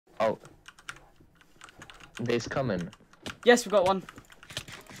Oh. They's coming. Yes, we got one.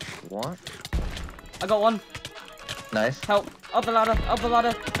 What? I got one. Nice. Help. Up the ladder. Up the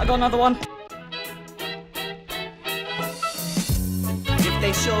ladder. I got another one. If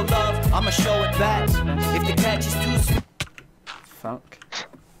they show love, I'ma show it back. If the catch is too small, Fuck.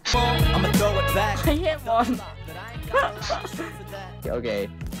 I'ma throw it back. I hit one. Okay.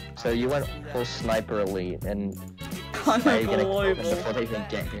 So you went full sniper elite and I'm now you're gonna kill them global. before they even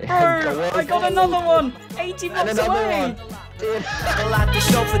get here. Bro, I got another one. 80 And blocks another away. one. Dude. A lot to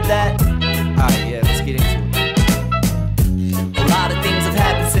show for that. Alright, yeah, let's get into it. A lot of things have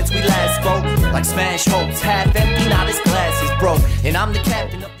happened since we last spoke. Like smash hopes, half empty, now this glass is broke. And I'm the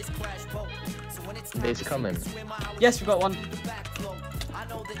captain of this crash boat. So when it's They's coming. Yes, we got one.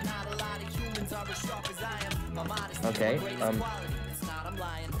 Okay,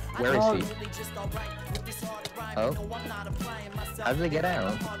 where is he? Oh? How did they get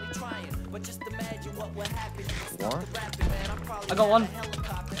out? What? I got one.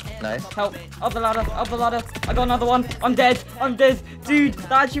 Nice. Help. Up the ladder. Up the ladder. I got another one. I'm dead. I'm dead. Dude,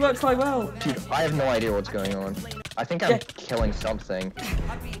 that actually works quite well. Dude, I have no idea what's going on. I think I'm killing something.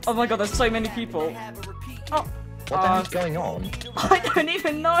 Oh my god, there's so many people. Oh. What the heck's going on? I don't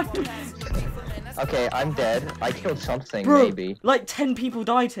even know. Okay, I'm dead. I killed something, Bro, maybe. like 10 people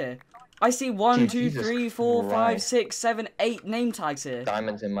died here. I see 1, Dude, 2, Jesus 3, 4, 5, Christ. 6, 7, 8 name tags here.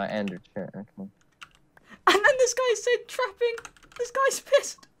 Diamonds in my ender chair. Okay. And then this guy said trapping. This guy's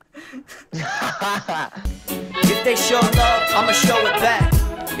pissed. if they show love, I'ma show it back.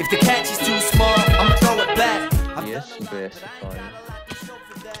 If the catch is too small, I'ma throw it back. Yes, best.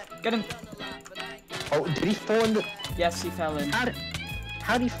 Get him. Oh, did he fall in the... Yes, he fell in. How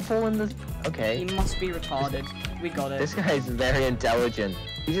did he fall in the... Okay. He must be retarded. We got it. This guy is very intelligent.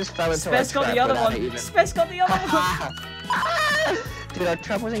 He just fell into Spez got the other one. Spez got the other one. Dude, our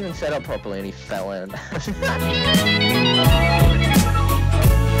trap wasn't even set up properly and he fell in.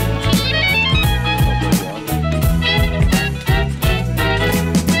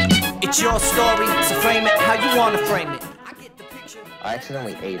 It's your story, so frame it how you wanna frame it. I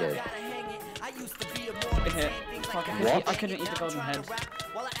accidentally ate it. Good hit. Fuck, I couldn't eat the golden head.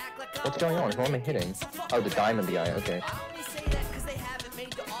 What's going on? Who am I hitting? Oh, the diamond guy. Okay.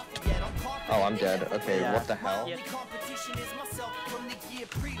 Oh, I'm dead. Okay, Yeah. what the hell? Yeah.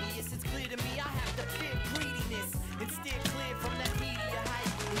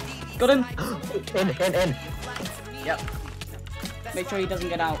 Got him. In. Yep. Make sure he doesn't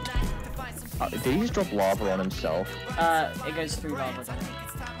get out. Did he just drop lava on himself? It goes through lava.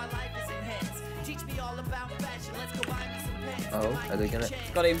 Oh, are they gonna...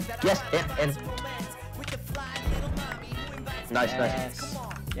 Got him. Yes, in. Nice.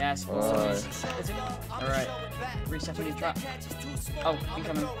 Yes. Alright. Resetting the trap. Oh,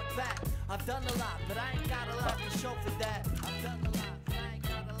 incoming.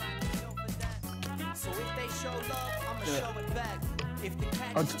 Do it.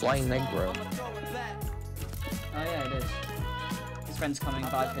 Oh, it's flying Negro. Oh yeah, it is. His friend's coming,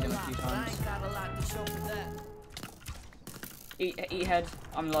 but I've hit him a few times. Eat head.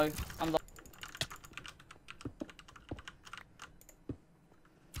 I'm low.